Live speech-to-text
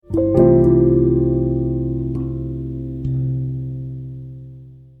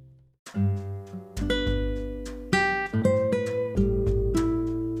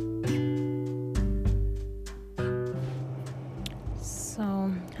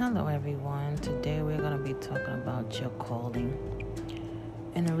Hello, everyone. Today we're going to be talking about your calling.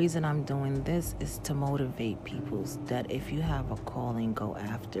 And the reason I'm doing this is to motivate people that if you have a calling, go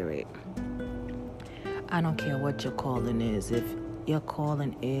after it. I don't care what your calling is. If your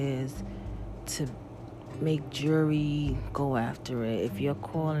calling is to make jewelry, go after it. If your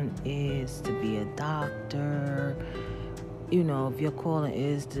calling is to be a doctor, if your calling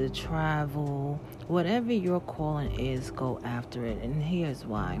is to travel, whatever your calling is, go after it. And here's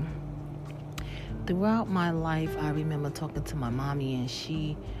why. Throughout my life, I remember talking to my mommy, and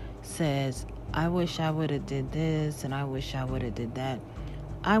she says, I wish I would have did this, and I wish I would have did that.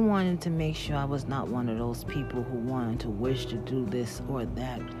 I wanted to make sure I was not one of those people who wanted to wish to do this or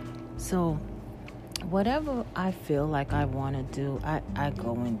that. So whatever I feel like I want to do, I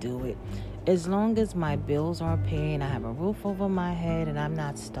go and do it. As long as my bills are paid and I have a roof over my head and I'm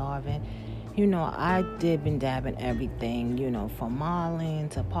not starving. I dib and dab in everything, from modeling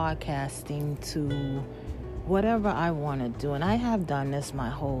to podcasting to whatever I want to do. And I have done this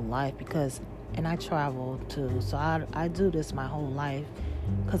my whole life and I travel too. So I do this my whole life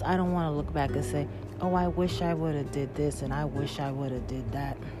because I don't want to look back and say, oh, I wish I would have did this and I wish I would have did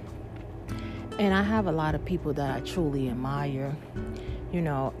that. And I have a lot of people that I truly admire. I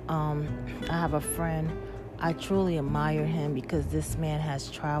have a friend. I truly admire him because this man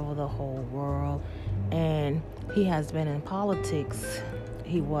has traveled the whole world and he has been in politics.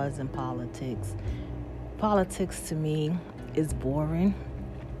 He was in politics. Politics to me is boring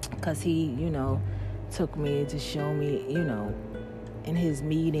because he, took me to show me, in his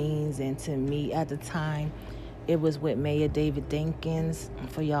meetings, and to me at the time, it was with Mayor David Dinkins.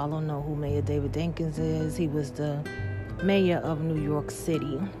 For y'all don't know who Mayor David Dinkins is, he was the mayor of New York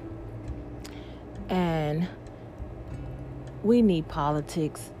City. And we need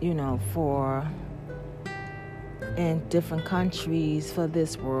politics, for in different countries for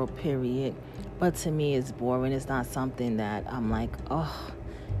this world, period. But to me, it's boring. It's not something that I'm like,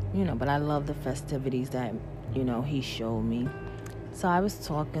 but I love the festivities that, he showed me. So I was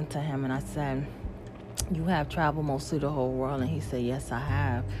talking to him and I said, you have traveled mostly the whole world? And he said, yes, I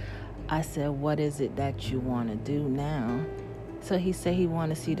have. I said, what is it that you want to do now? So he said he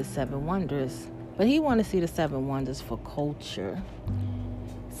wanted to see the Seven Wonders. But he wanted to see the Seven Wonders for culture.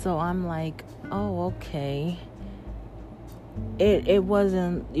 So I'm like, oh, okay. It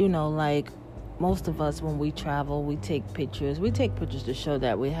wasn't, like most of us when we travel, we take pictures. We take pictures to show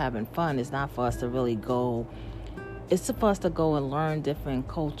that we're having fun. It's not for us to really go. It's for us to go and learn different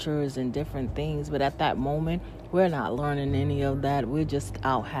cultures and different things. But at that moment, we're not learning any of that. We're just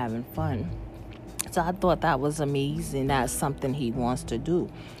out having fun. So I thought that was amazing. That's something he wants to do.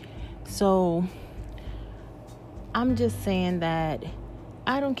 So I'm just saying that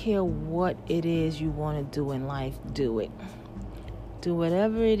I don't care what it is you want to do in life, do it. Do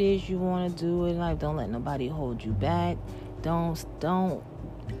whatever it is you want to do in life. Don't let nobody hold you back. Don't.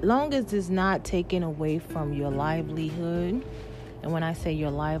 Long as it's not taken away from your livelihood. And when I say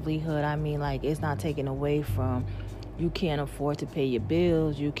your livelihood, I mean like it's not taken away from, you can't afford to pay your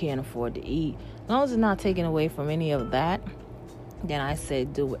bills, you can't afford to eat. As long as it's not taken away from any of that, then I say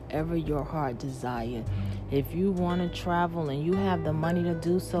do whatever your heart desires. If you want to travel and you have the money to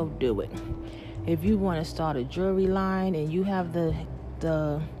do so, do it. If you want to start a jewelry line and you have the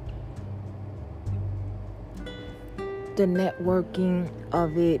networking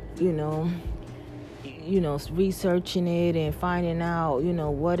of it, researching it and finding out,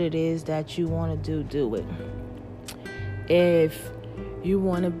 what it is that you want to do it. If you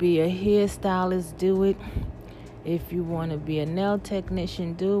want to be a hairstylist, do it. If you want to be a nail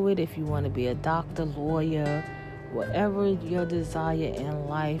technician, do it. If you want to be a doctor, lawyer, whatever your desire in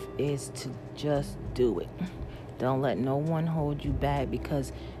life is, to just do it. Don't let no one hold you back,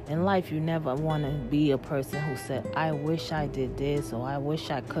 because in life you never want to be a person who said, I wish I did this or I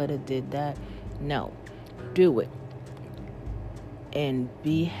wish I could have did that. No, do it. And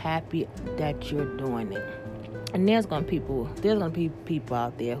be happy that you're doing it. And there's going to be people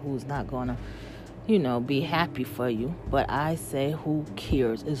out there who's not going to, be happy for you. But I say, who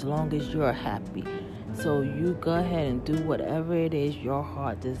cares as long as you're happy? So you go ahead and do whatever it is your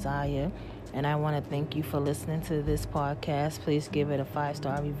heart desire. And I want to thank you for listening to this podcast. Please give it a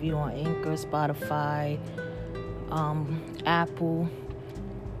 5-star review on Anchor, Spotify, Apple,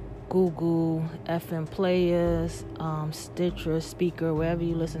 Google, FM players, Stitcher, Speaker, wherever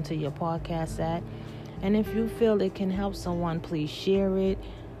you listen to your podcast at. And if you feel it can help someone, please share it.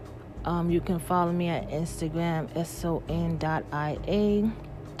 You can follow me at Instagram, son.ia,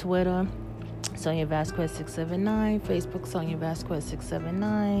 Twitter, Sonia Vasquez 679, Facebook, Sonia Vasquez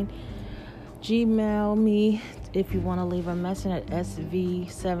 679. Gmail me If you want to leave a message at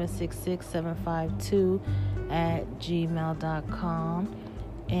sv766752@gmail.com.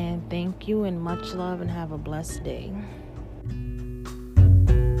 And thank you and much love and have a blessed day.